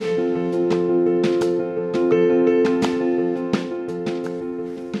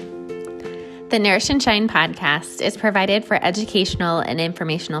The Nourish and Shine podcast is provided for educational and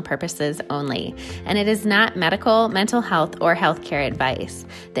informational purposes only, and it is not medical, mental health, or healthcare advice.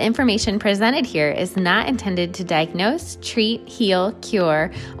 The information presented here is not intended to diagnose, treat, heal,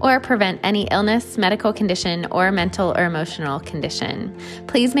 cure, or prevent any illness, medical condition, or mental or emotional condition.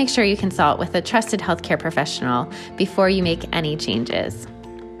 Please make sure you consult with a trusted healthcare professional before you make any changes.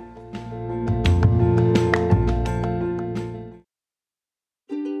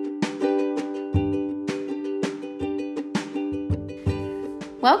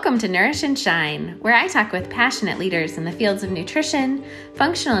 Welcome to Nourish and Shine, where I talk with passionate leaders in the fields of nutrition,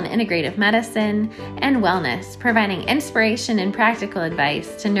 functional and integrative medicine, and wellness, providing inspiration and practical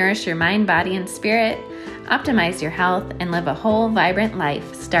advice to nourish your mind, body, and spirit, optimize your health, and live a whole, vibrant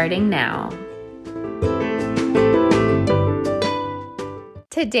life starting now.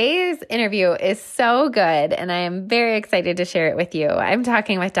 Today's interview is so good, and I am very excited to share it with you. I'm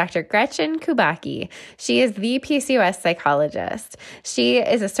talking with Dr. Gretchen Kubacki. She is the PCOS psychologist. She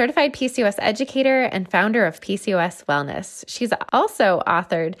is a certified PCOS educator and founder of PCOS Wellness. She's also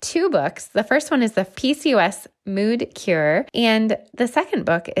authored 2 books. The first one is The PCOS Mood Cure, and the second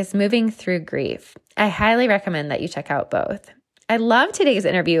book is Moving Through Grief. I highly recommend that you check out both. I love today's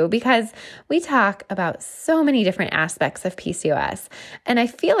interview because we talk about so many different aspects of PCOS, and I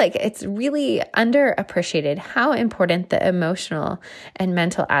feel like it's really underappreciated how important the emotional and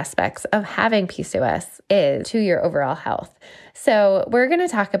mental aspects of having PCOS is to your overall health. So we're going to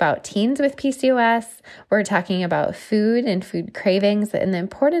talk about teens with PCOS. We're talking about food and food cravings and the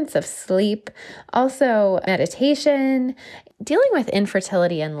importance of sleep, also meditation, dealing with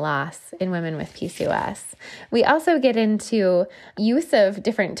infertility and loss in women with PCOS. We also get into use of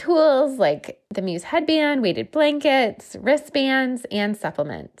different tools like the Muse headband, weighted blankets, wristbands, and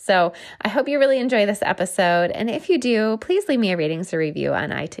supplements. So I hope you really enjoy this episode. And if you do, please leave me a ratings or review on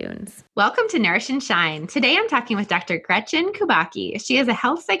iTunes. Welcome to Nourish and Shine. Today I'm talking with Dr. Gretchen Kubacki. She is a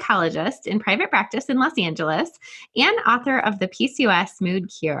health psychologist in private practice in Los Angeles and author of the PCOS Mood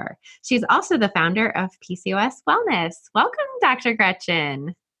Cure. She's also the founder of PCOS Wellness. Welcome, Dr.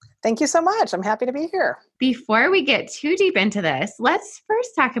 Gretchen. Thank you so much. I'm happy to be here. Before we get too deep into this, let's first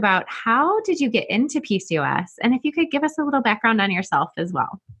talk about how did you get into PCOS? And if you could give us a little background on yourself as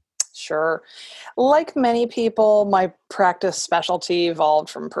well. Sure. Like many people, my practice specialty evolved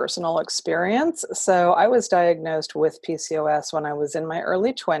from personal experience. So I was diagnosed with PCOS when I was in my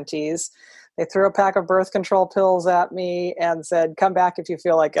early 20s. They threw a pack of birth control pills at me and said, come back if you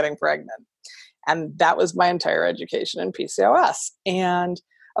feel like getting pregnant. And that was my entire education in PCOS. And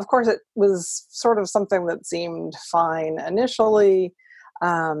of course, it was sort of something that seemed fine initially.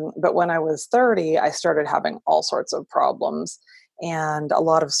 But when I was 30, I started having all sorts of problems and a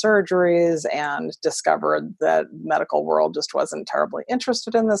lot of surgeries, and discovered that the medical world just wasn't terribly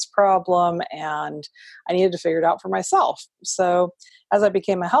interested in this problem, and I needed to figure it out for myself. So as I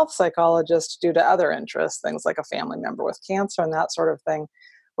became a health psychologist due to other interests, things like a family member with cancer and that sort of thing,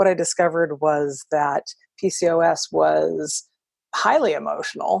 what I discovered was that PCOS was highly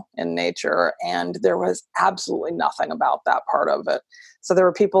emotional in nature, and there was absolutely nothing about that part of it. So there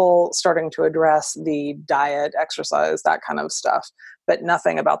were people starting to address the diet, exercise, that kind of stuff, but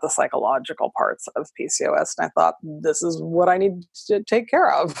nothing about the psychological parts of PCOS. And I thought, this is what I need to take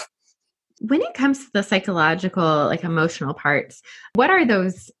care of. When it comes to the psychological, emotional parts, what are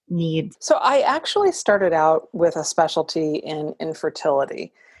those needs? So I actually started out with a specialty in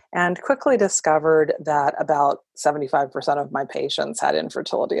infertility, and quickly discovered that about 75% of my patients had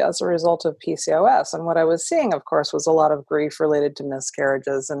infertility as a result of PCOS. And what I was seeing, of course, was a lot of grief related to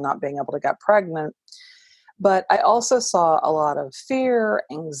miscarriages and not being able to get pregnant. But I also saw a lot of fear,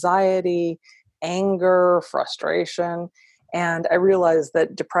 anxiety, anger, frustration. And I realized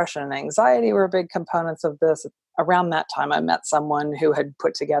that depression and anxiety were big components of this. Around that time, I met someone who had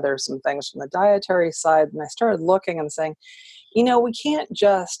put together some things from the dietary side, and I started looking and saying, we can't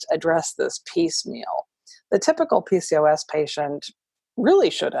just address this piecemeal. The typical PCOS patient really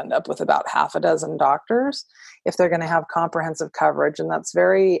should end up with about half a dozen doctors if they're going to have comprehensive coverage, and that's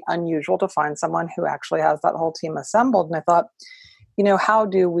very unusual to find someone who actually has that whole team assembled. And I thought, how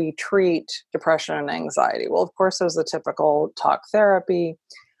do we treat depression and anxiety? Well, of course, there's the typical talk therapy.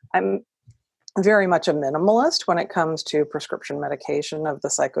 I'm very much a minimalist when it comes to prescription medication of the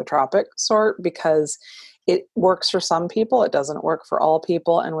psychotropic sort, because it works for some people, it doesn't work for all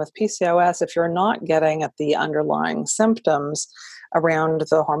people. And with PCOS, if you're not getting at the underlying symptoms around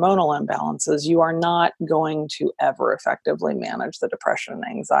the hormonal imbalances, you are not going to ever effectively manage the depression and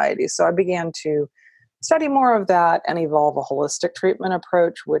anxiety. So I began to study more of that and evolve a holistic treatment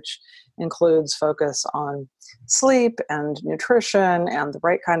approach, which includes focus on sleep and nutrition and the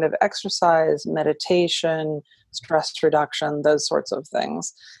right kind of exercise, meditation, stress reduction, those sorts of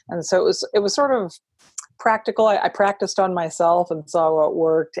things. And so it was sort of practical. I practiced on myself and saw what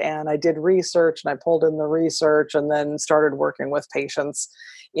worked, and I did research and I pulled in the research and then started working with patients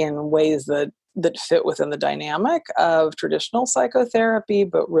in ways that fit within the dynamic of traditional psychotherapy,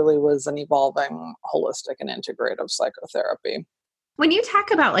 but really was an evolving holistic and integrative psychotherapy. When you talk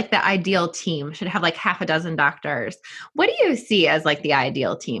about like the ideal team should have like half a dozen doctors, what do you see as like the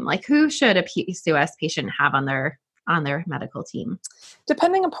ideal team? Like who should a PCOS patient have on their medical team?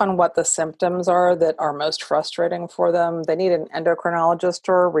 Depending upon what the symptoms are that are most frustrating for them, they need an endocrinologist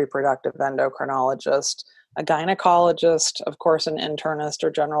or a reproductive endocrinologist, a gynecologist, of course, an internist or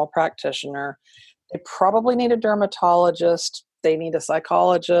general practitioner. They probably need a dermatologist. They need a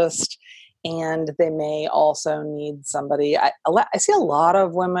psychologist. And they may also need somebody. I see a lot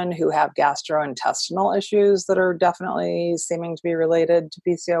of women who have gastrointestinal issues that are definitely seeming to be related to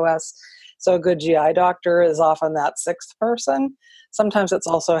PCOS. So a good GI doctor is often that sixth person. Sometimes it's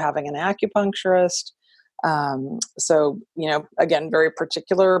also having an acupuncturist. So, again, very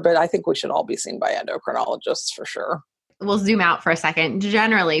particular, but I think we should all be seen by endocrinologists for sure. We'll zoom out for a second.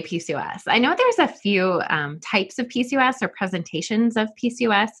 Generally, PCOS. I know there's a few types of PCOS or presentations of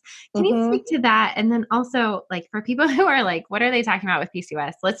PCOS. Can you speak to that? And then also, like, for people who are like, what are they talking about with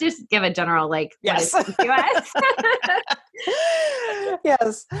PCOS? Let's just give a general, like, yes. What is PCOS?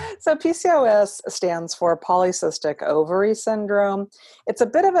 Yes. So PCOS stands for polycystic ovary syndrome. It's a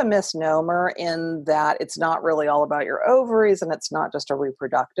bit of a misnomer in that it's not really all about your ovaries and it's not just a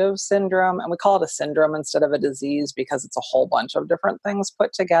reproductive syndrome. And we call it a syndrome instead of a disease because it's a whole bunch of different things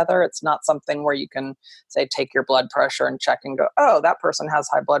put together. It's not something where you can say, take your blood pressure and check and go, oh, that person has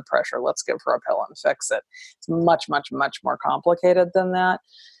high blood pressure. Let's give her a pill and fix it. It's much, much, much more complicated than that.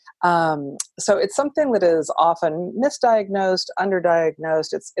 So it's something that is often misdiagnosed,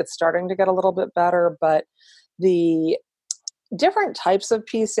 underdiagnosed. It's starting to get a little bit better, but the different types of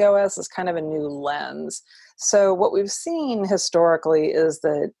PCOS is kind of a new lens. So what we've seen historically is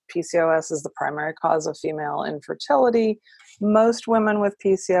that PCOS is the primary cause of female infertility. Most women with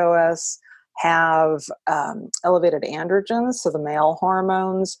PCOS have elevated androgens, so the male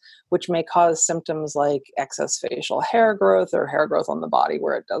hormones, which may cause symptoms like excess facial hair growth or hair growth on the body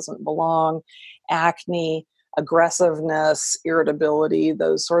where it doesn't belong, acne, aggressiveness, irritability,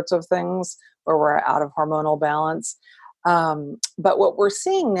 those sorts of things where we're out of hormonal balance. But what we're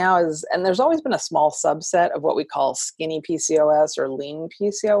seeing now is, and there's always been a small subset of what we call skinny PCOS or lean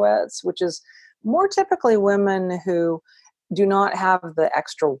PCOS, which is more typically women who do not have the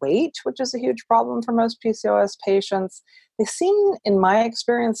extra weight, which is a huge problem for most PCOS patients. They seem, in my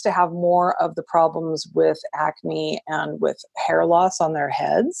experience, to have more of the problems with acne and with hair loss on their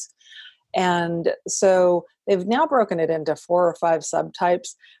heads. And so they've now broken it into 4 or 5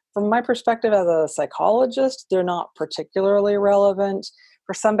 subtypes. From my perspective as a psychologist, they're not particularly relevant.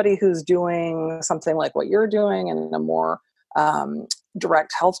 For somebody who's doing something like what you're doing in a more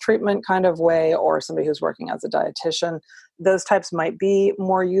direct health treatment kind of way, or somebody who's working as a dietitian, those types might be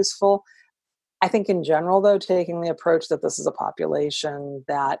more useful. I think in general, though, taking the approach that this is a population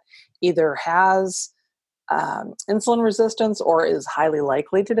that either has insulin resistance or is highly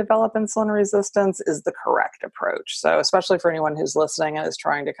likely to develop insulin resistance is the correct approach. So especially for anyone who's listening and is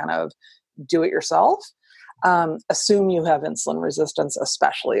trying to kind of do it yourself, assume you have insulin resistance,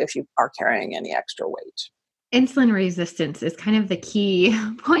 especially if you are carrying any extra weight. Insulin resistance is kind of the key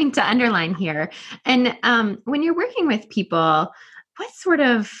point to underline here. And when you're working with people, what sort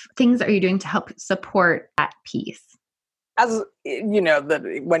of things are you doing to help support that piece? As you know, that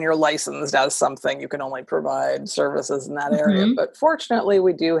when you're licensed as something, you can only provide services in that area. But fortunately,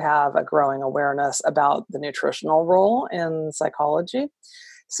 we do have a growing awareness about the nutritional role in psychology.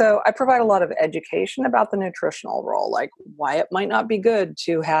 So I provide a lot of education about the nutritional role, like why it might not be good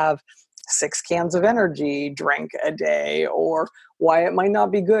to have 6 cans of energy drink a day, or why it might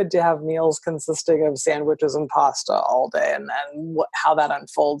not be good to have meals consisting of sandwiches and pasta all day, and then how that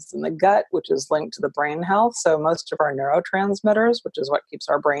unfolds in the gut, which is linked to the brain health. So most of our neurotransmitters, which is what keeps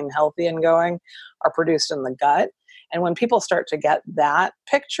our brain healthy and going, are produced in the gut. And when people start to get that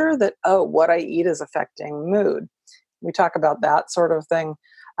picture that, oh, what I eat is affecting mood, we talk about that sort of thing.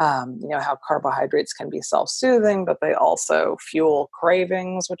 How carbohydrates can be self-soothing, but they also fuel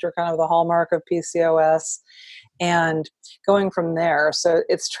cravings, which are kind of the hallmark of PCOS. And going from there, so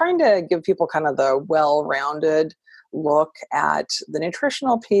it's trying to give people kind of the well-rounded look at the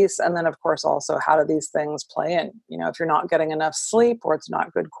nutritional piece. And then, of course, also how do these things play in? If you're not getting enough sleep or it's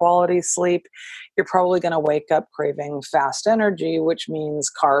not good quality sleep, you're probably going to wake up craving fast energy, which means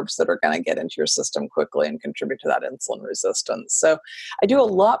carbs that are going to get into your system quickly and contribute to that insulin resistance. So I do a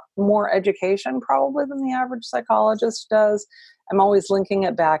lot more education probably than the average psychologist does. I'm always linking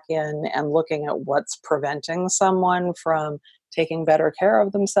it back in and looking at what's preventing someone from taking better care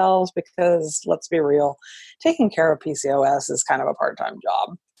of themselves, because let's be real, taking care of PCOS is kind of a part-time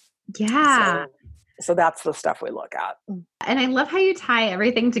job. Yeah. So that's the stuff we look at. And I love how you tie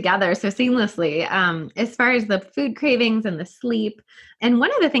everything together so seamlessly, as far as the food cravings and the sleep. And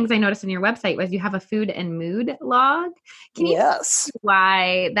one of the things I noticed on your website was you have a food and mood log. Can you tell me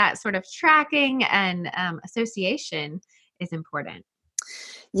why that sort of tracking and association is important?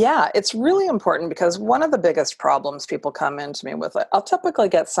 Yeah, it's really important because one of the biggest problems people come into me with, I'll typically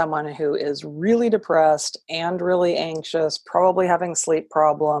get someone who is really depressed and really anxious, probably having sleep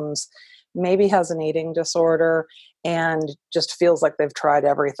problems, maybe has an eating disorder, and just feels like they've tried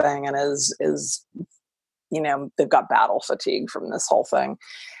everything and is they've got battle fatigue from this whole thing.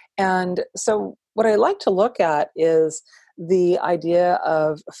 And so what I like to look at is the idea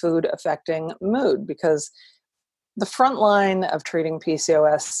of food affecting mood, because the front line of treating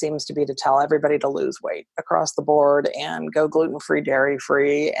PCOS seems to be to tell everybody to lose weight across the board and go gluten-free,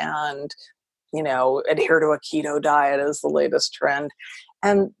 dairy-free, and, adhere to a keto diet is the latest trend.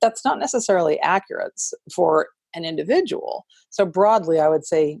 And that's not necessarily accurate for an individual. So broadly, I would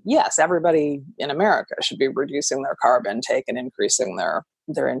say, yes, everybody in America should be reducing their carb intake and increasing their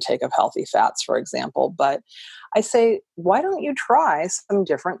intake of healthy fats, for example. But I say, why don't you try some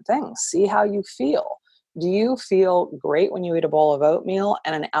different things? See how you feel. Do you feel great when you eat a bowl of oatmeal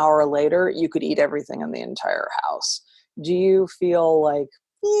and an hour later you could eat everything in the entire house? Do you feel like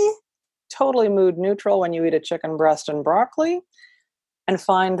totally mood neutral when you eat a chicken breast and broccoli and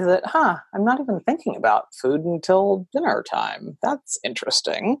find that, I'm not even thinking about food until dinner time? That's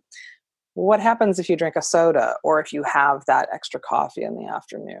interesting. What happens if you drink a soda or if you have that extra coffee in the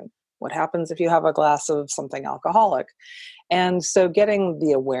afternoon? What happens if you have a glass of something alcoholic? And so getting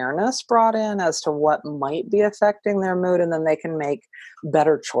the awareness brought in as to what might be affecting their mood, and then they can make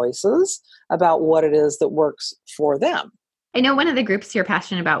better choices about what it is that works for them. I know one of the groups you're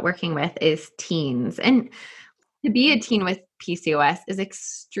passionate about working with is teens. And to be a teen with PCOS is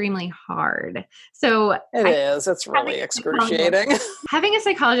extremely hard. So it is. It's really excruciating. Having a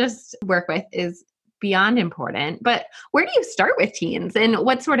psychologist work with is beyond important. But where do you start with teens, and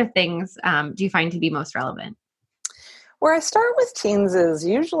what sort of things do you find to be most relevant? Where I start with teens is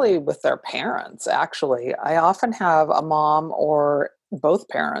usually with their parents, actually. I often have a mom or both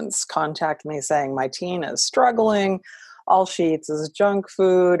parents contact me saying, my teen is struggling. All she eats is junk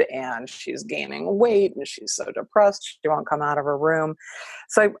food and she's gaining weight and she's so depressed she won't come out of her room.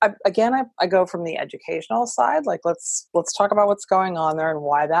 So I go from the educational side, like let's talk about what's going on there and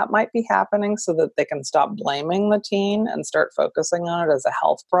why that might be happening so that they can stop blaming the teen and start focusing on it as a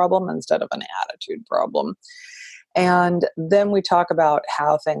health problem instead of an attitude problem. And then we talk about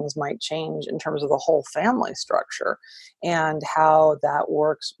how things might change in terms of the whole family structure and how that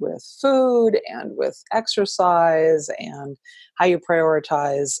works with food and with exercise and how you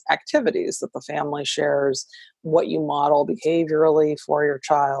prioritize activities that the family shares, what you model behaviorally for your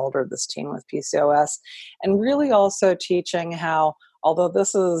child or this teen with PCOS, and really also teaching how, although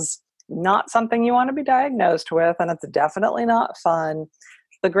this is not something you want to be diagnosed with and it's definitely not fun,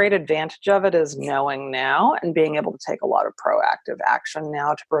 the great advantage of it is knowing now and being able to take a lot of proactive action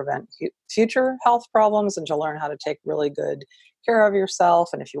now to prevent future health problems and to learn how to take really good care of yourself.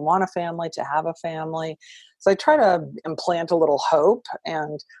 And if you want a family, to have a family. So I try to implant a little hope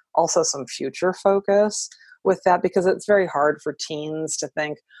and also some future focus with that, because it's very hard for teens to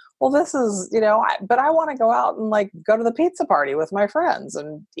think, well, this is, but I want to go out and go to the pizza party with my friends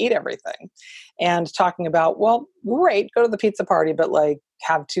and eat everything. And talking about, well, great, go to the pizza party, but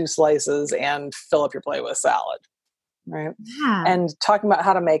have 2 slices and fill up your plate with salad. Right. Yeah. And talking about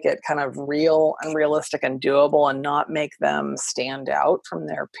how to make it kind of real and realistic and doable and not make them stand out from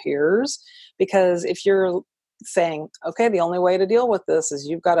their peers. Because if you're saying, okay, the only way to deal with this is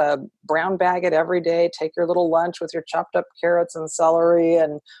you've got to brown bag it every day, take your little lunch with your chopped up carrots and celery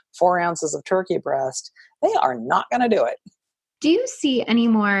and 4 ounces of turkey breast, they are not going to do it. Do you see any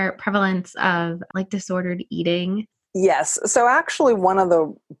more prevalence of disordered eating? Yes. So actually one of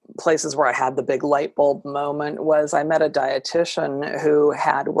the places where I had the big light bulb moment was I met a dietitian who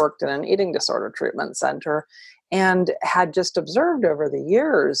had worked in an eating disorder treatment center. and had just observed over the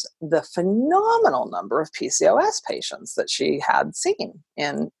years the phenomenal number of PCOS patients that she had seen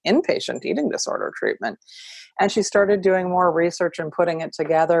in inpatient eating disorder treatment. And she started doing more research and putting it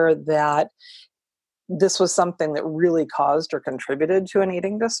together that this was something that really caused or contributed to an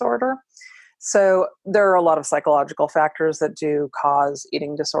eating disorder. So there are a lot of psychological factors that do cause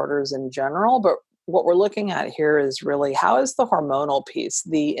eating disorders in general, but what we're looking at here is really how is the hormonal piece,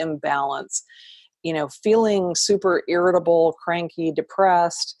 the imbalance, feeling super irritable, cranky,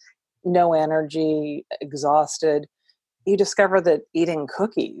 depressed, no energy, exhausted. You discover that eating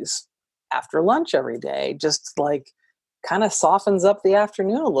cookies after lunch every day just like kind of softens up the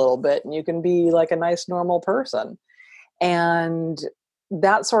afternoon a little bit, and you can be like a nice normal person. And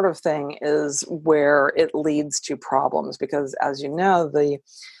that sort of thing is where it leads to problems because, as you know, the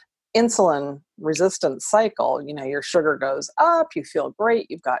insulin resistance cycle, your sugar goes up, you feel great,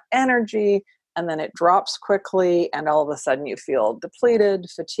 you've got energy, and then it drops quickly, and all of a sudden you feel depleted,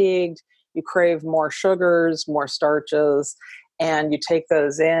 fatigued, you crave more sugars, more starches, and you take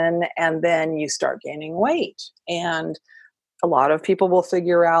those in, and then you start gaining weight. And a lot of people will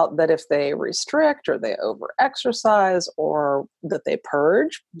figure out that if they restrict or they over-exercise or that they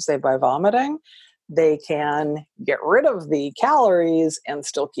purge, say by vomiting, they can get rid of the calories and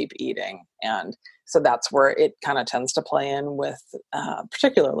still keep eating. And so that's where it kind of tends to play in with,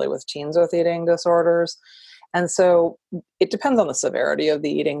 particularly with teens with eating disorders. And so it depends on the severity of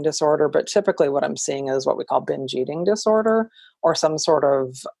the eating disorder, but typically what I'm seeing is what we call binge eating disorder or some sort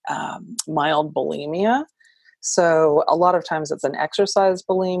of mild bulimia. So a lot of times it's an exercise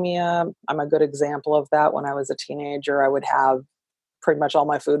bulimia. I'm a good example of that. When I was a teenager, I would have pretty much all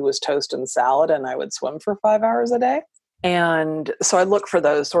my food was toast and salad, and I would swim for 5 hours a day. And so I look for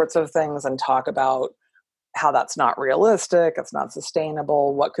those sorts of things and talk about how that's not realistic, it's not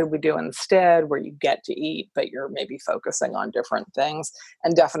sustainable, what could we do instead where you get to eat, but you're maybe focusing on different things,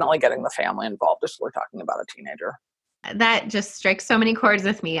 and definitely getting the family involved if we're talking about a teenager. That just strikes so many chords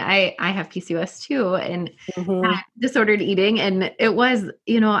with me. I have PCOS too, and Mm-hmm. had disordered eating. And it was,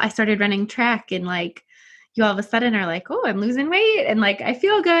 I started running track, and like you all of a sudden are like, oh, I'm losing weight and like I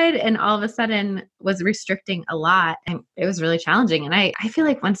feel good. And all of a sudden was restricting a lot. And it was really challenging. And I feel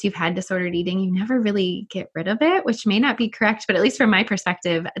like once you've had disordered eating, you never really get rid of it, which may not be correct, but at least from my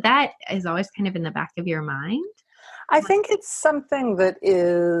perspective, that is always kind of in the back of your mind. I think it's something that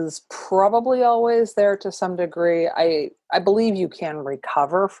is probably always there to some degree. I believe you can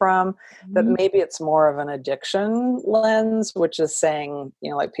recover from, but Mhm. maybe it's more of an addiction lens, which is saying,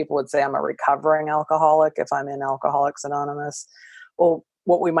 like people would say, I'm a recovering alcoholic if I'm in Alcoholics Anonymous. Well,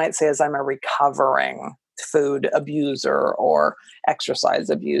 what we might say is I'm a recovering food abuser or exercise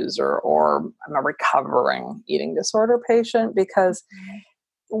abuser, or I'm a recovering eating disorder patient because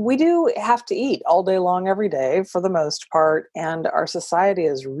we do have to eat all day long, every day, for the most part. And our society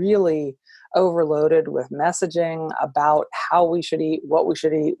is really overloaded with messaging about how we should eat, what we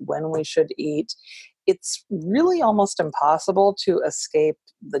should eat, when we should eat. It's really almost impossible to escape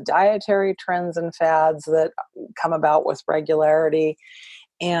the dietary trends and fads that come about with regularity.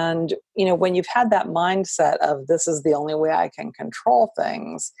 And, when you've had that mindset of this is the only way I can control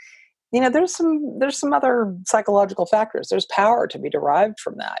things, there's some other psychological factors. There's power to be derived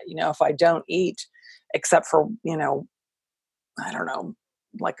from that. If I don't eat except for, I don't know,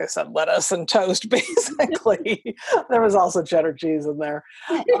 like I said, lettuce and toast, basically. There was also cheddar cheese in there.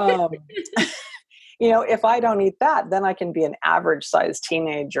 Um, if I don't eat that, then I can be an average sized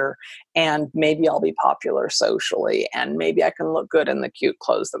teenager and maybe I'll be popular socially and maybe I can look good in the cute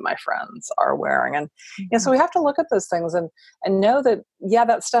clothes that my friends are wearing. And so we have to look at those things and know that, yeah,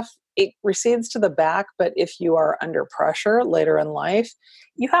 that stuff, it recedes to the back, but if you are under pressure later in life,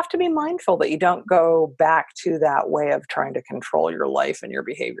 you have to be mindful that you don't go back to that way of trying to control your life and your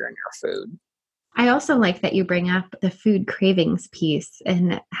behavior and your food. I also like that you bring up the food cravings piece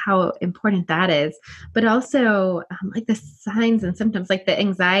and how important that is, but also like the signs and symptoms, like the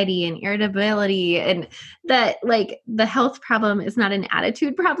anxiety and irritability, and that like the health problem is not an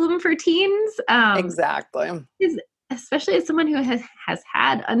attitude problem for teens. Exactly. Is especially as someone who has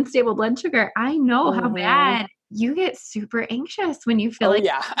had unstable blood sugar, I know how Hmm. bad you get super anxious when you feel Oh, like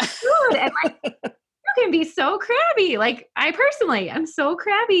yeah. food and like you can be so crabby. Like I personally, I'm so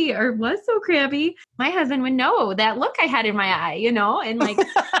crabby or was so crabby. My husband would know that look I had in my eye, and like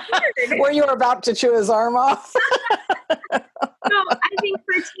Where you were about to chew his arm off. so I think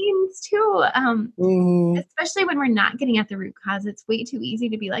for teens too, Mhm. especially when we're not getting at the root cause, it's way too easy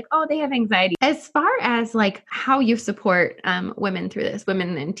to be like, oh, they have anxiety. As far as like how you support women through this,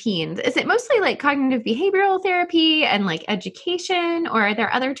 women and teens, is it mostly like cognitive behavioral therapy and like education, or are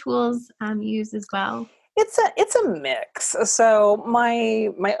there other tools you use as well? It's a mix. So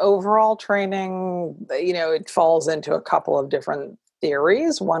my overall training, it falls into a couple of different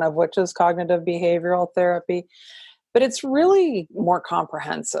theories, one of which is cognitive behavioral therapy. But it's really more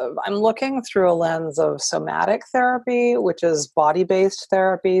comprehensive. I'm looking through a lens of somatic therapy, which is body based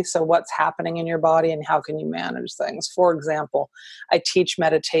therapy. So, what's happening in your body and how can you manage things? For example, I teach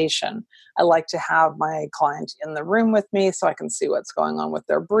meditation. I like to have my client in the room with me so I can see what's going on with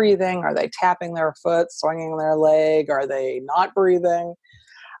their breathing. Are they tapping their foot, swinging their leg? Are they not breathing?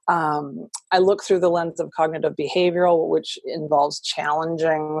 I look through the lens of cognitive behavioral, which involves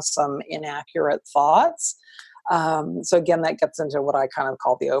challenging some inaccurate thoughts. So again, that gets into what I kind of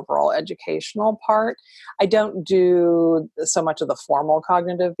call the overall educational part. I don't do so much of the formal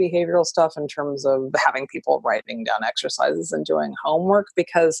cognitive behavioral stuff in terms of having people writing down exercises and doing homework,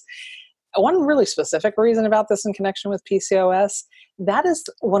 because one really specific reason about this in connection with PCOS, that is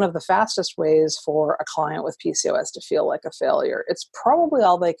one of the fastest ways for a client with PCOS to feel like a failure. It's probably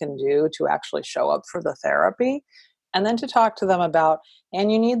all they can do to actually show up for the therapy, and then to talk to them about,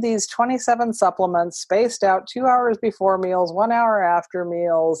 and you need these 27 supplements spaced out 2 hours before meals, 1 hour after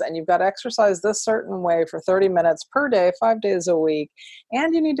meals, and you've got to exercise this certain way for 30 minutes per day, 5 days a week,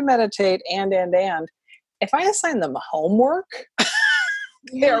 and you need to meditate, and. If I assign them homework,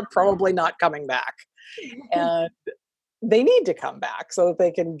 they are probably not coming back. And they need to come back so that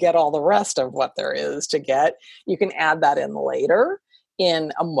they can get all the rest of what there is to get. You can add that in later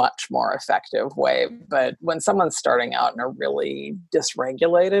in a much more effective way. But when someone's starting out in a really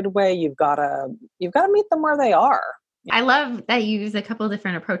dysregulated way, you've got to meet them where they are. I love that you use a couple of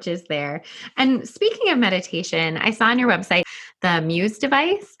different approaches there. And speaking of meditation, I saw on your website the Muse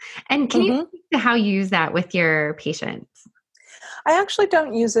device. And can you speak to how you use that with your patients? I actually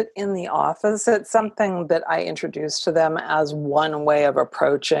don't use it in the office. It's something that I introduce to them as one way of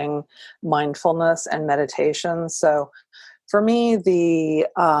approaching mindfulness and meditation. So for me, the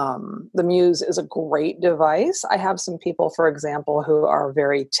Muse is a great device. I have some people, for example, who are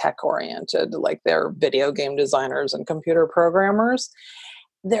very tech oriented, like they're video game designers and computer programmers.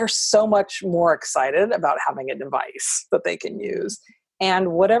 They're so much more excited about having a device that they can use.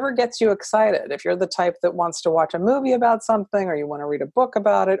 And whatever gets you excited, if you're the type that wants to watch a movie about something, or you want to read a book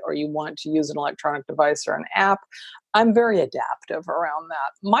about it, or you want to use an electronic device or an app, I'm very adaptive around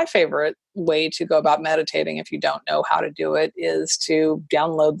that. My favorite way to go about meditating, if you don't know how to do it, is to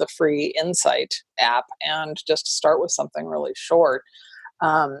download the free Insight app and just start with something really short.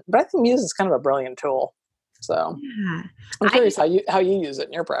 But I think Muse is kind of a brilliant tool. So Yeah. I'm curious how you use it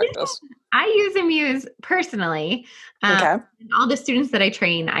in your practice. I use a Muse personally. Okay. All the students that I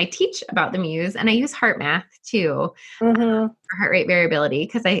train, I teach about the Muse, and I use HeartMath too for heart rate variability,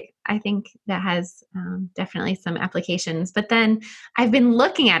 because I think that has definitely some applications. But then I've been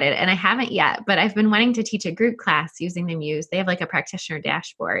looking at it, and I haven't yet, but I've been wanting to teach a group class using the Muse. They have like a practitioner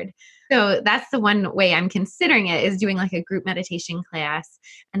dashboard. So that's the one way I'm considering it, is doing like a group meditation class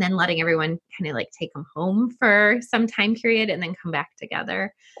and then letting everyone kind of like take them home for some time period and then come back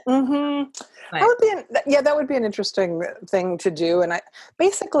together. Mm-hmm. That would be an interesting thing to do. And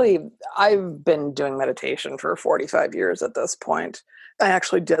I've been doing meditation for 45 years at this point. I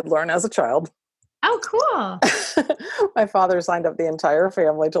actually did learn as a child. Oh, cool. My father signed up the entire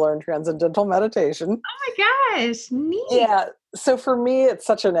family to learn transcendental meditation. Oh my gosh, neat. Yeah. So for me, it's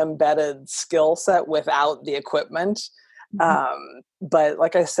such an embedded skill set without the equipment. But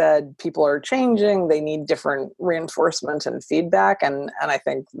like I said, people are changing. They need different reinforcement and feedback. And I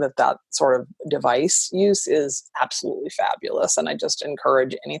think that sort of device use is absolutely fabulous. And I just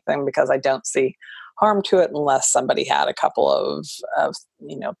encourage anything, because I don't see harm to it unless somebody had a couple of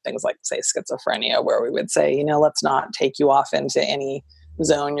things like, say, schizophrenia, where we would say, let's not take you off into any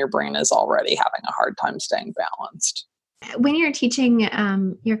zone your brain is already having a hard time staying balanced. When you're teaching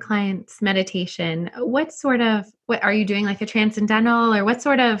your clients meditation, what are you doing, like a transcendental, or what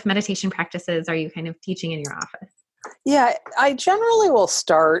sort of meditation practices are you kind of teaching in your office? Yeah, I generally will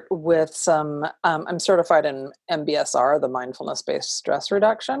start with some, I'm certified in MBSR, the mindfulness-based stress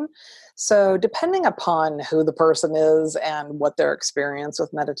reduction. So depending upon who the person is and what their experience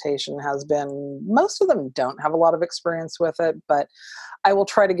with meditation has been, most of them don't have a lot of experience with it, but I will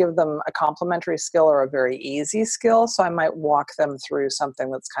try to give them a complementary skill or a very easy skill. So I might walk them through something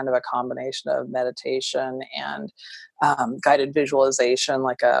that's kind of a combination of meditation and guided visualization,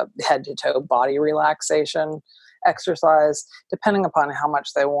 like a head to toe body relaxation exercise, depending upon how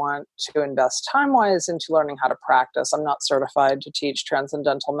much they want to invest time-wise into learning how to practice. I'm not certified to teach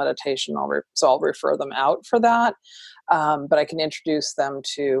transcendental meditation, so I'll refer them out for that. But I can introduce them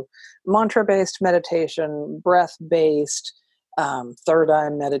to mantra-based meditation, breath-based, third eye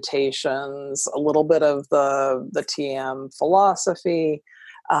meditations, a little bit of the TM philosophy,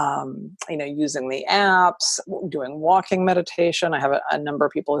 using the apps, doing walking meditation. I have a number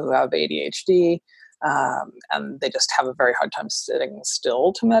of people who have ADHD, and they just have a very hard time sitting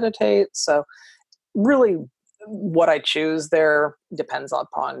still to meditate. So really what I choose there depends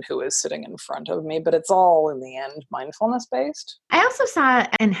upon who is sitting in front of me, but it's all in the end mindfulness based. I also saw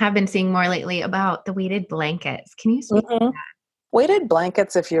and have been seeing more lately about the weighted blankets. Can you speak to that? Weighted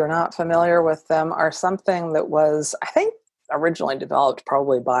blankets, if you're not familiar with them, are something that was, I think, originally developed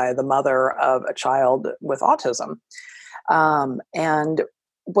probably by the mother of a child with autism. And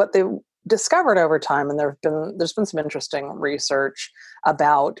what they discovered over time, and there's been some interesting research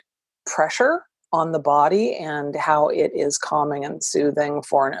about pressure on the body and how it is calming and soothing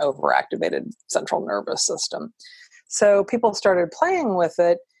for an overactivated central nervous system. So people started playing with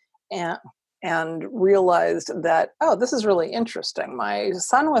it and realized that, oh, this is really interesting. My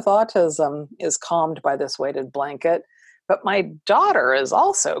son with autism is calmed by this weighted blanket, but my daughter is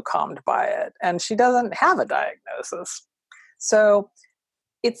also calmed by it, and she doesn't have a diagnosis. So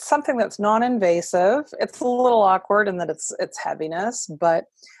it's something that's non-invasive. It's a little awkward in that it's heaviness, but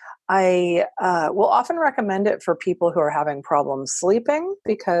I will often recommend it for people who are having problems sleeping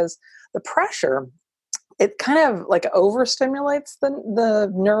because the pressure, it kind of like overstimulates the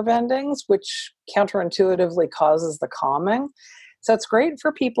nerve endings, which counterintuitively causes the calming. So it's great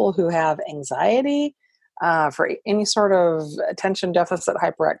for people who have anxiety, for any sort of attention deficit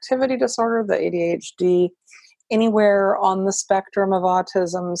hyperactivity disorder, the ADHD, anywhere on the spectrum of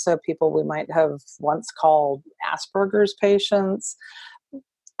autism. So people we might have once called Asperger's patients.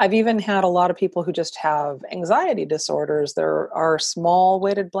 I've even had a lot of people who just have anxiety disorders. There are small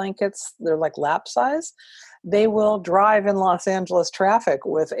weighted blankets. They're like lap size. They will drive in Los Angeles traffic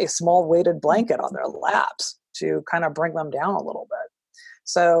with a small weighted blanket on their laps to kind of bring them down a little bit.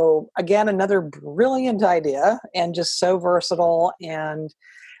 So again, another brilliant idea and just so versatile, and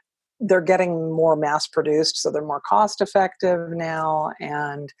they're getting more mass produced. So they're more cost effective now.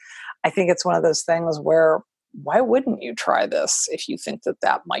 And I think it's one of those things where why wouldn't you try this if you think that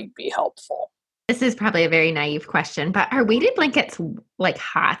that might be helpful? This is probably a very naive question, but are weighted blankets like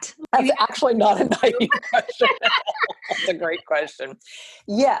hot? That's actually not a naive question. That's a great question.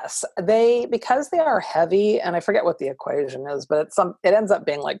 Yes, because they are heavy, and I forget what the equation is, but it ends up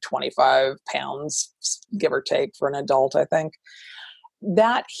being like 25 pounds, give or take, for an adult, I think.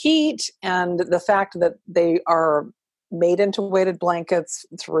 That heat and the fact that they are made into weighted blankets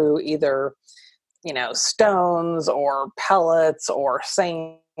through either stones or pellets or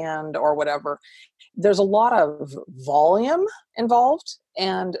sand or whatever, there's a lot of volume involved.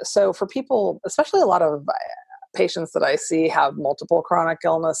 And so for people, especially a lot of patients that I see have multiple chronic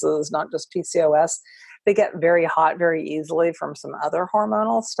illnesses, not just PCOS, they get very hot very easily from some other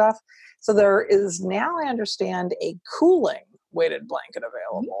hormonal stuff. So there is now, I understand, a cooling weighted blanket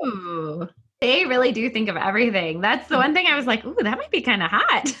available. Ooh. They really do think of everything. That's the one thing I was like, ooh, that might be kind of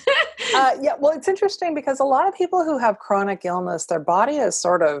hot. Yeah, well, it's interesting because a lot of people who have chronic illness, their body is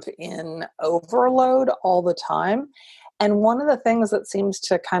sort of in overload all the time. And one of the things that seems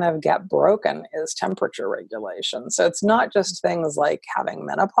to kind of get broken is temperature regulation. So it's not just things like having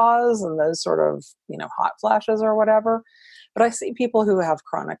menopause and those sort of, hot flashes or whatever. But I see people who have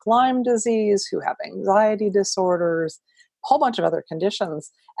chronic Lyme disease, who have anxiety disorders, a whole bunch of other conditions,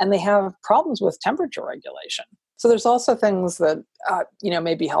 and they have problems with temperature regulation. So there's also things that,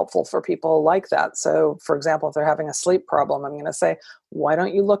 may be helpful for people like that. So for example, if they're having a sleep problem, I'm going to say, why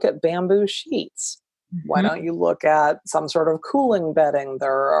don't you look at bamboo sheets? Why don't you look at some sort of cooling bedding?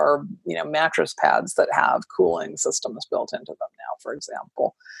 There are, mattress pads that have cooling systems built into them now, for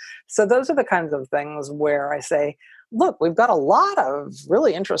example. So those are the kinds of things where I say, look, we've got a lot of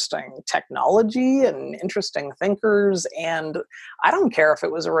really interesting technology and interesting thinkers, and I don't care if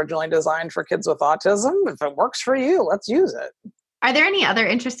it was originally designed for kids with autism. If it works for you, let's use it. Are there any other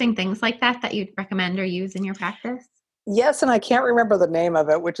interesting things like that you'd recommend or use in your practice? Yes, and I can't remember the name of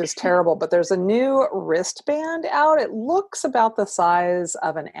it, which is terrible, but there's a new wristband out. It looks about the size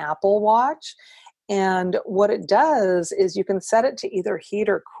of an Apple Watch. And what it does is you can set it to either heat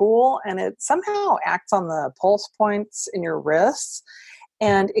or cool, and it somehow acts on the pulse points in your wrists.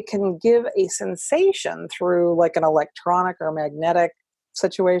 And it can give a sensation through like an electronic or magnetic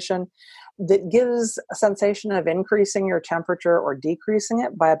situation that gives a sensation of increasing your temperature or decreasing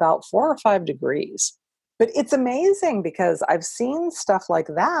it by about 4 or 5 degrees. But it's amazing because I've seen stuff like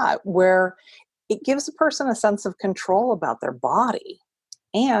that where it gives a person a sense of control about their body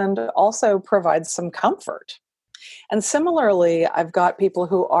and also provides some comfort. And similarly, I've got people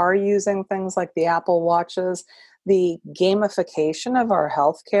who are using things like the Apple Watches the gamification of our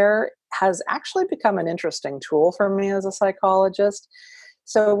healthcare has actually become an interesting tool for me as a psychologist.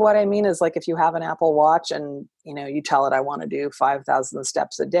 So what I mean is, like, if you have an Apple Watch and, you tell it, I want to do 5,000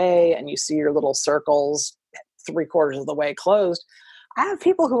 steps a day, and you see your little circles 3/4 of the way closed. I have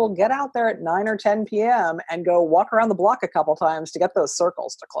people who will get out there at 9 or 10 p.m. and go walk around the block a couple times to get those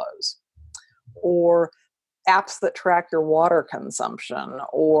circles to close. Or apps that track your water consumption,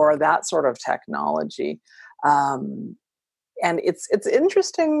 or that sort of technology. And it's an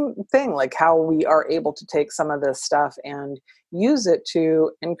interesting thing, like how we are able to take some of this stuff and use it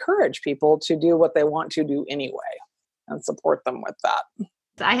to encourage people to do what they want to do anyway and support them with that.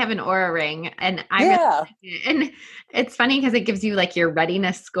 I have an Aura ring, and I really Yeah. like it. And it's funny because it gives you like your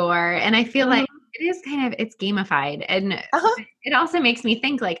readiness score. And I feel like it is it's gamified. And Uh-huh. it also makes me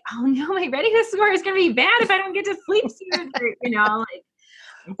think like, oh no, my readiness score is going to be bad if I don't get to sleep soon. Or, like.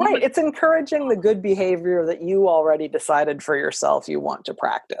 Right. It's encouraging the good behavior that you already decided for yourself you want to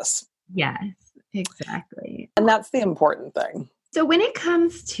practice. Yes, exactly. And that's the important thing. So when it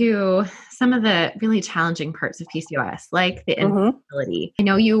comes to some of the really challenging parts of PCOS, like the infertility, I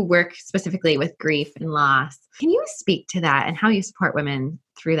know you work specifically with grief and loss. Can you speak to that and how you support women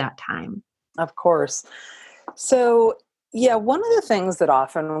through that time? Of course. So, yeah, one of the things that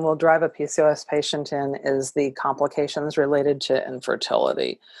often will drive a PCOS patient in is the complications related to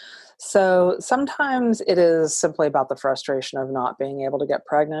infertility. So sometimes it is simply about the frustration of not being able to get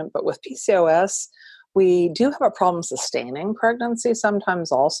pregnant. But with PCOS, we do have a problem sustaining pregnancy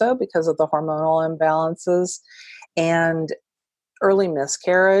sometimes also because of the hormonal imbalances. And early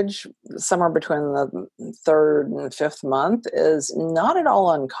miscarriage, somewhere between the third and fifth month, is not at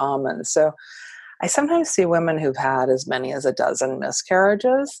all uncommon. So I sometimes see women who've had as many as a dozen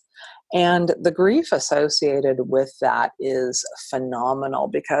miscarriages. And the grief associated with that is phenomenal,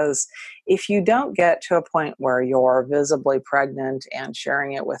 because if you don't get to a point where you're visibly pregnant and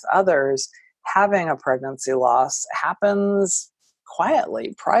sharing it with others, having a pregnancy loss happens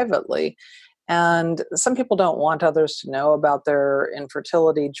quietly, privately. And some people don't want others to know about their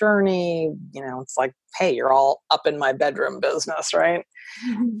infertility journey. It's like, hey, you're all up in my bedroom business, right?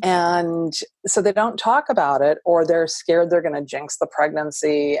 And so they don't talk about it, or they're scared they're going to jinx the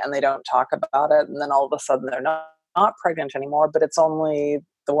pregnancy and they don't talk about it. And then all of a sudden they're not pregnant anymore, but it's only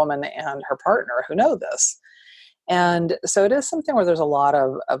the woman and her partner who know this. And so it is something where there's a lot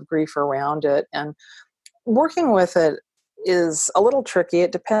of grief around it. And working with it is a little tricky.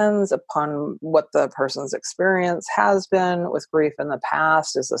 It depends upon what the person's experience has been with grief in the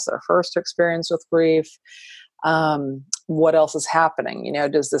past. Is this their first experience with grief? What else is happening?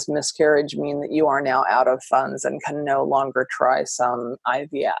 Does this miscarriage mean that you are now out of funds and can no longer try some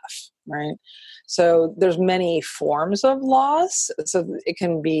IVF, right? So there's many forms of loss. So it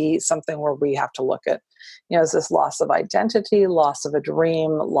can be something where we have to look at, is this loss of identity, loss of a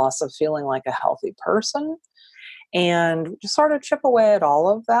dream, loss of feeling like a healthy person? And just sort of chip away at all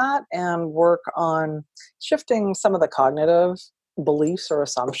of that and work on shifting some of the cognitive beliefs or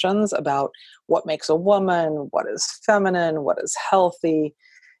assumptions about what makes a woman, what is feminine, what is healthy,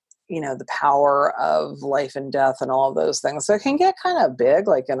 the power of life and death and all of those things. So it can get kind of big,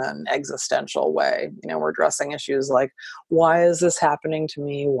 like in an existential way. We're addressing issues like, why is this happening to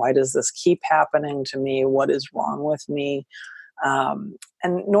me? Why does this keep happening to me? What is wrong with me? And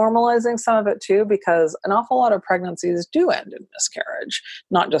normalizing some of it too, because an awful lot of pregnancies do end in miscarriage,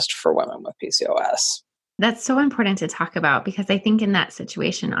 not just for women with PCOS. That's so important to talk about, because I think in that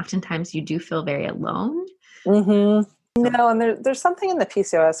situation, oftentimes you do feel very alone. And there's something in the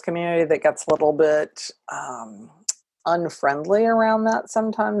PCOS community that gets a little bit unfriendly around that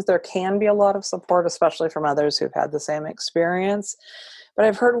sometimes. There can be a lot of support, especially from others who've had the same experience. But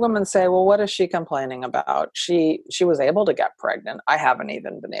I've heard women say, well, what is she complaining about? She was able to get pregnant. I haven't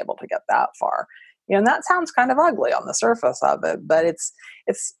even been able to get that far. And that sounds kind of ugly on the surface of it, but it's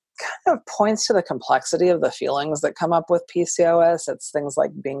kind of points to the complexity of the feelings that come up with PCOS. It's things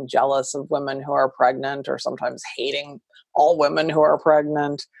like being jealous of women who are pregnant, or sometimes hating all women who are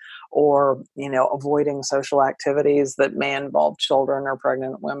pregnant, or, avoiding social activities that may involve children or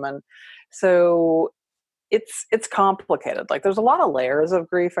pregnant women. So it's complicated. Like, there's a lot of layers of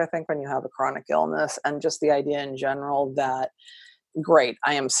grief, I think, when you have a chronic illness, and just the idea in general that, great,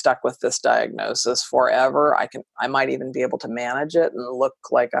 I am stuck with this diagnosis forever. I might even be able to manage it and look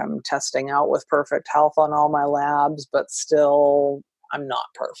like I'm testing out with perfect health on all my labs, but still I'm not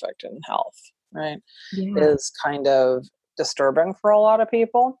perfect in health, right? Yeah. Is kind of disturbing for a lot of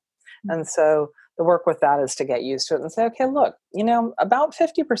people. And so the work with that is to get used to it and say, okay, look, about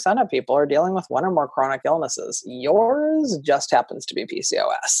 50% of people are dealing with one or more chronic illnesses. Yours just happens to be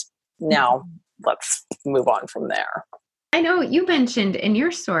PCOS. Now, let's move on from there. I know you mentioned in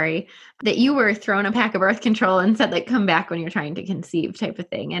your story that you were thrown a pack of birth control and said, like, come back when you're trying to conceive type of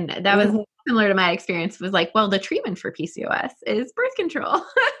thing. And that was similar to my experience. Was like, well, the treatment for PCOS is birth control.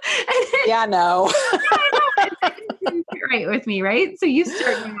 Yeah, no. It didn't sit right with me, right? So you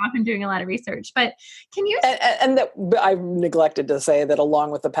start going off and doing a lot of research. But can you... And that I neglected to say that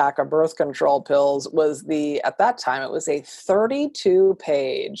along with the pack of birth control pills was at that time, it was a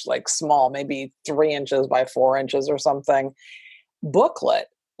 32-page, like small, maybe 3 inches by 4 inches or something, booklet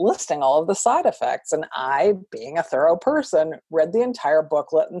listing all of the side effects. And I, being a thorough person, read the entire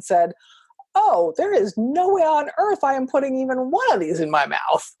booklet and said, oh, there is no way on earth I am putting even one of these in my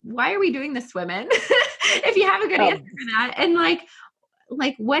mouth. Why are we doing this, women? If you have a good answer for that. And like,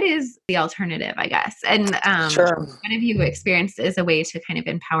 what is the alternative, I guess? And Sure. what have you experienced as a way to kind of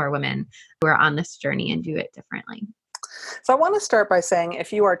empower women who are on this journey and do it differently? So I want to start by saying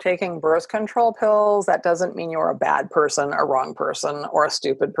if you are taking birth control pills, that doesn't mean you're a bad person, a wrong person, or a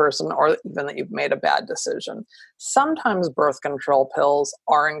stupid person, or even that you've made a bad decision. Sometimes birth control pills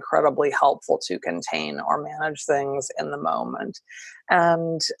are incredibly helpful to contain or manage things in the moment.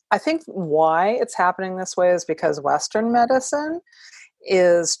 And I think why it's happening this way is because Western medicine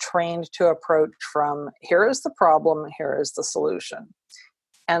is trained to approach from here is the problem, here is the solution.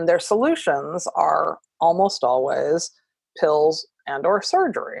 And their solutions are almost always pills and or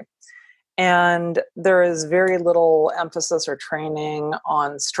surgery. And there is very little emphasis or training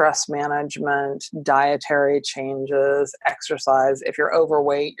on stress management, dietary changes, exercise. If you're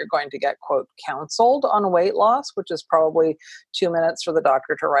overweight, you're going to get, quote, counseled on weight loss, which is probably 2 minutes for the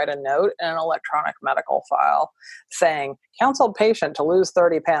doctor to write a note in an electronic medical file saying, counseled patient to lose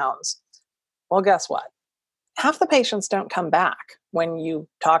 30 pounds. Well, guess what? Half the patients don't come back when you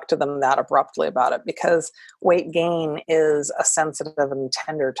talk to them that abruptly about it, because weight gain is a sensitive and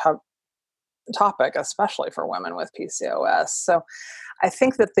tender topic, especially for women with PCOS. So I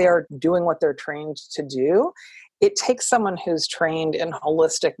think that they're doing what they're trained to do. It takes someone who's trained in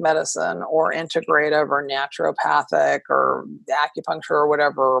holistic medicine or integrative or naturopathic or acupuncture or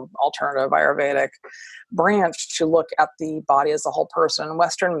whatever alternative Ayurvedic branch to look at the body as a whole person.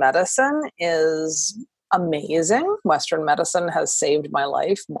 Western medicine is amazing. Western medicine has saved my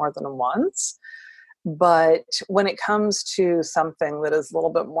life more than once. But when it comes to something that is a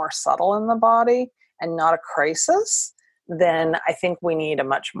little bit more subtle in the body and not a crisis, then I think we need a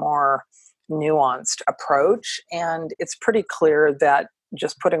much more nuanced approach. And it's pretty clear that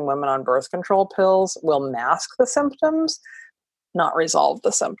just putting women on birth control pills will mask the symptoms, not resolve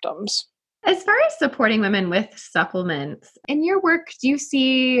the symptoms. As far as supporting women with supplements, in your work, do you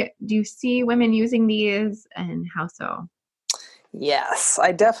see women using these, and how so? Yes,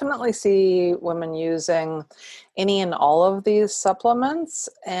 I definitely see women using any and all of these supplements,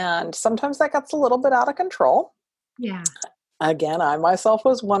 and sometimes that gets a little bit out of control. Yeah. Again, I myself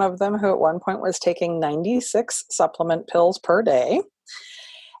was one of them who at one point was taking 96 supplement pills per day.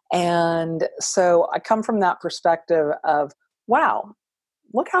 And so I come from that perspective of, wow,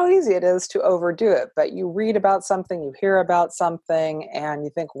 look how easy it is to overdo it. But you read about something, you hear about something, and you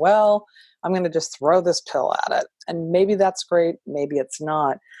think, well, I'm going to just throw this pill at it. And maybe that's great, maybe it's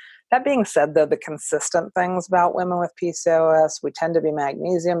not. That being said, though, the consistent things about women with PCOS, we tend to be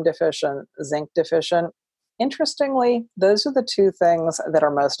magnesium deficient, zinc deficient. Interestingly, those are the two things that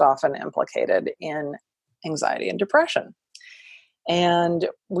are most often implicated in anxiety and depression. And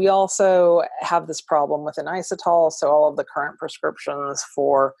we also have this problem with inositol. So all of the current prescriptions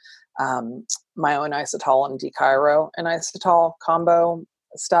for my own inositol and D-Chiro inositol combo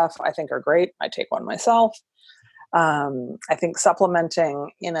stuff, I think are great. I take one myself. I think supplementing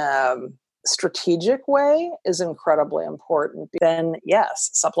in a strategic way is incredibly important. Then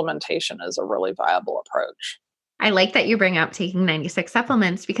yes, supplementation is a really viable approach. I like that you bring up taking 96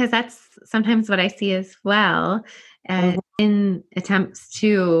 supplements, because that's sometimes what I see as well. In attempts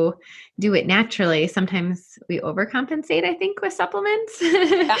to do it naturally, sometimes we overcompensate, I think, with supplements.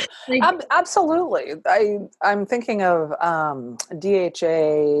 Absolutely. I'm thinking of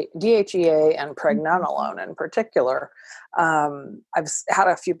DHEA and pregnenolone in particular. I've had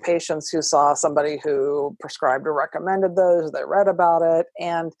a few patients who saw somebody who prescribed or recommended those, they read about it,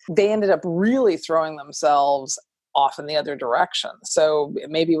 and they ended up really throwing themselves off in the other direction. So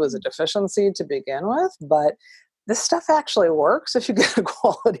maybe it was a deficiency to begin with, but this stuff actually works if you get a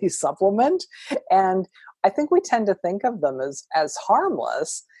quality supplement. And I think we tend to think of them as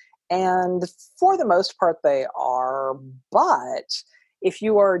harmless. And for the most part, they are. But If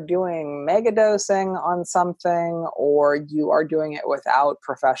you are doing mega dosing on something or you are doing it without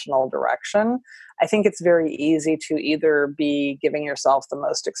professional direction, I think it's very easy to either be giving yourself the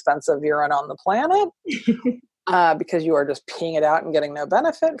most expensive urine on the planet because you are just peeing it out and getting no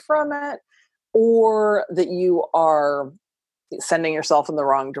benefit from it, or that you are sending yourself in the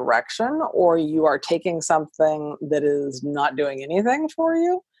wrong direction, or you are taking something that is not doing anything for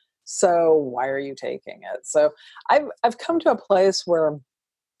you. So why are you taking it? So I've come to a place where,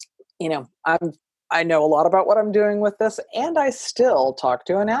 I know a lot about what I'm doing with this, and I still talk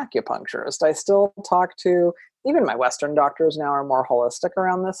to an acupuncturist. I still talk to, even my Western doctors now are more holistic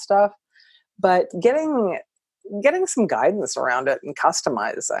around this stuff. But getting some guidance around it and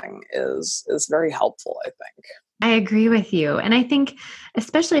customizing is very helpful, I think. I agree with you. And I think,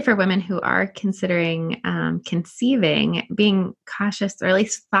 especially for women who are considering conceiving, being cautious or at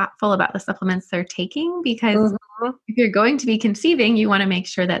least thoughtful about the supplements they're taking, because if you're going to be conceiving, you want to make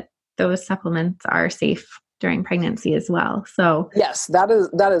sure that those supplements are safe during pregnancy as well. So yes, that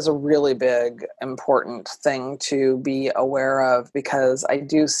is a really big, important thing to be aware of, because I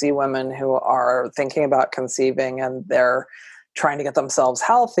do see women who are thinking about conceiving and they're trying to get themselves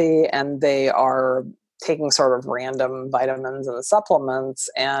healthy, and they are taking sort of random vitamins and supplements,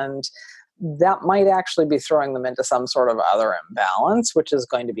 and that might actually be throwing them into some sort of other imbalance, which is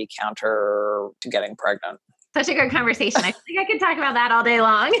going to be counter to getting pregnant. Such a good conversation. I think I could talk about that all day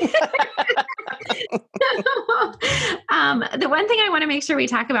long. The one thing I want to make sure we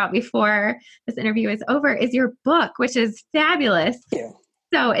talk about before this interview is over is your book, which is fabulous. Thank you.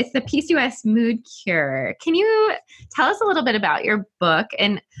 So it's the PCOS Mood Cure. Can you tell us a little bit about your book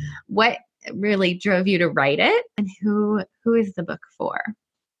and what really drove you to write it, and who is the book for?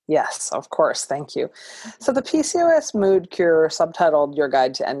 Yes, of course. Thank you. So the PCOS Mood Cure, subtitled Your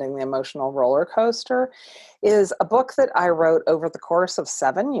Guide to Ending the Emotional Roller Coaster, is a book that I wrote over the course of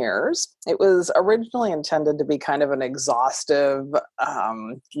 7 years. It was originally intended to be kind of an exhaustive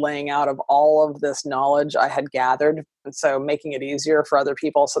laying out of all of this knowledge I had gathered, and so making it easier for other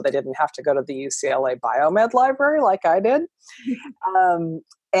people so they didn't have to go to the UCLA Biomed Library like I did.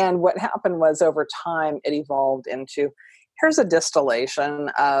 And what happened was, over time, it evolved into, here's a distillation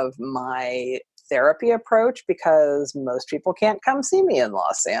of my therapy approach, because most people can't come see me in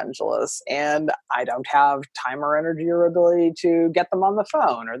Los Angeles, and I don't have time or energy or ability to get them on the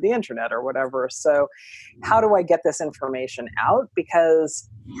phone or the internet or whatever. So how do I get this information out? Because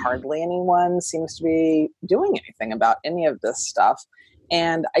hardly anyone seems to be doing anything about any of this stuff.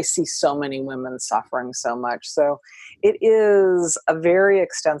 And I see so many women suffering so much. So it is a very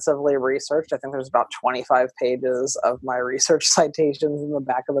extensively researched. I think there's about 25 pages of my research citations in the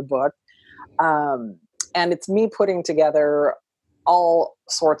back of the book. And it's me putting together all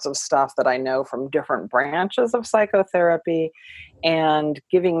sorts of stuff that I know from different branches of psychotherapy, and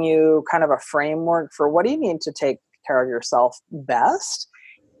giving you kind of a framework for what do you need to take care of yourself best.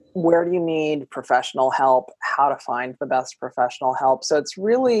 Where do you need professional help? How to find the best professional help. So it's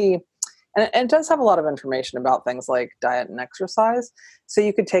really, and it does have a lot of information about things like diet and exercise. So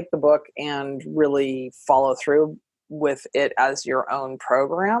you could take the book and really follow through with it as your own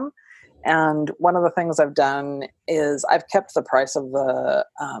program. And one of the things I've done is I've kept the price of the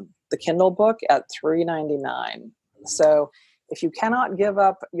Kindle book at $3.99. So if you cannot give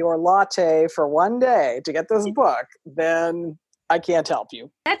up your latte for one day to get this book, then I can't help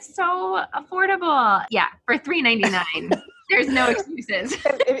you. That's so affordable. Yeah, for $3.99. There's no excuses.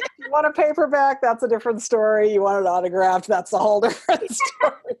 If you want a paperback, that's a different story. You want it autographed, that's a whole different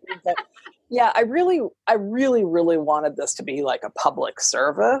story. But yeah, I really wanted this to be like a public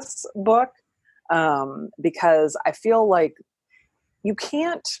service book, because I feel like you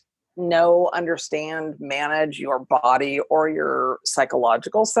can't understand, manage your body or your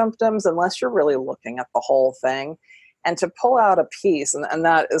psychological symptoms unless you're really looking at the whole thing. And to pull out a piece, and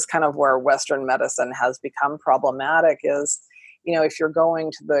that is kind of where Western medicine has become problematic, is, if you're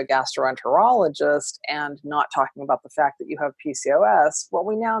going to the gastroenterologist and not talking about the fact that you have PCOS, well,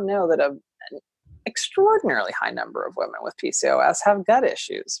 we now know that an extraordinarily high number of women with PCOS have gut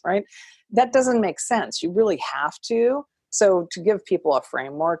issues, right? That doesn't make sense. You really have to. So to give people a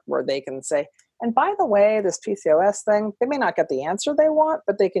framework where they can say, and by the way, this PCOS thing, they may not get the answer they want,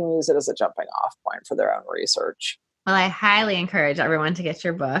 but they can use it as a jumping off point for their own research. Well, I highly encourage everyone to get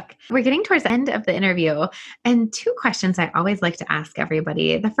your book. We're getting towards the end of the interview, and 2 questions I always like to ask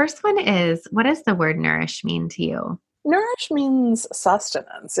everybody. The first one is, what does the word nourish mean to you? Nourish means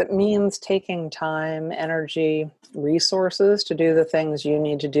sustenance. It means taking time, energy, resources to do the things you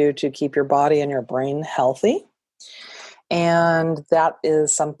need to do to keep your body and your brain healthy. And that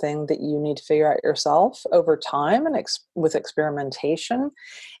is something that you need to figure out yourself over time and with experimentation,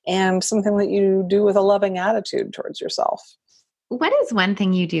 and something that you do with a loving attitude towards yourself. What is one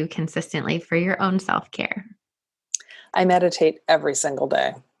thing you do consistently for your own self-care? I meditate every single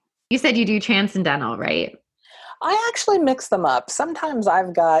day. You said you do transcendental, right? I actually mix them up. Sometimes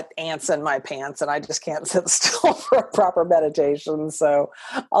I've got ants in my pants and I just can't sit still for a proper meditation. So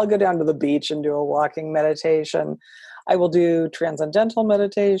I'll go down to the beach and do a walking meditation. I will do transcendental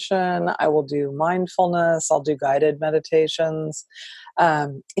meditation. I will do mindfulness. I'll do guided meditations.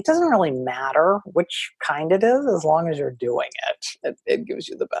 It doesn't really matter which kind it is as long as you're doing it. It gives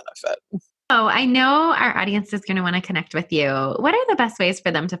you the benefit. Oh, I know our audience is going to want to connect with you. What are the best ways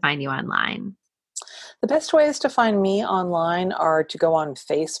for them to find you online? The best ways to find me online are to go on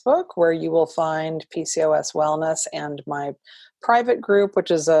Facebook, where you will find PCOS Wellness, and my private group,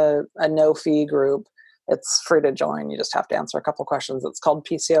 which is a no-fee group. It's free to join. You just have to answer a couple questions. It's called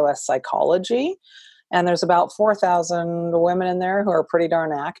PCOS Psychology. And there's about 4,000 women in there who are pretty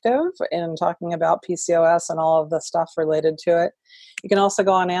darn active in talking about PCOS and all of the stuff related to it. You can also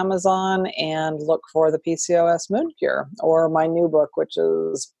go on Amazon and look for the PCOS Mood Cure, or my new book, which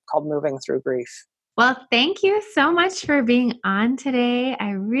is called Moving Through Grief. Well, thank you so much for being on today.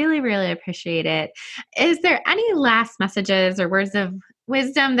 I really, really appreciate it. Is there any last messages or words of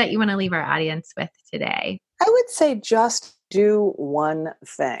wisdom that you want to leave our audience with today? I would say just do one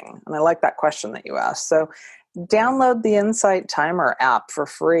thing. And I like that question that you asked. So download the Insight Timer app for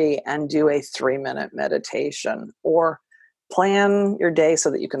free and do a 3-minute meditation, or plan your day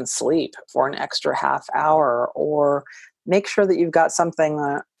so that you can sleep for an extra half hour, or make sure that you've got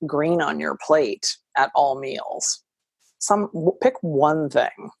something green on your plate at all meals. Pick one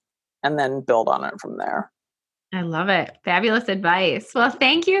thing and then build on it from there. I love it. Fabulous advice. Well,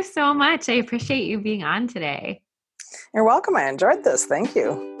 thank you so much. I appreciate you being on today. You're welcome. I enjoyed this. Thank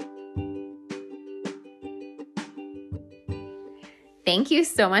you. Thank you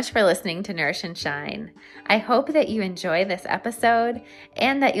so much for listening to Nourish and Shine. I hope that you enjoy this episode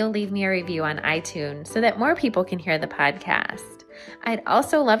and that you'll leave me a review on iTunes so that more people can hear the podcast. I'd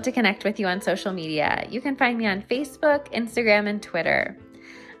also love to connect with you on social media. You can find me on Facebook, Instagram, and Twitter.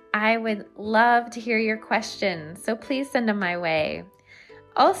 I would love to hear your questions, so please send them my way.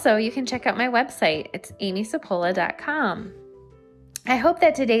 Also, you can check out my website. It's amysapola.com. I hope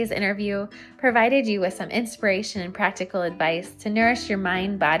that today's interview provided you with some inspiration and practical advice to nourish your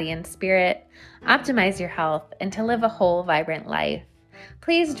mind, body, and spirit, optimize your health, and to live a whole, vibrant life.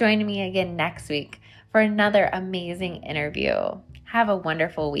 Please join me again next week for another amazing interview. Have a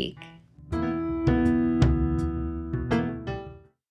wonderful week.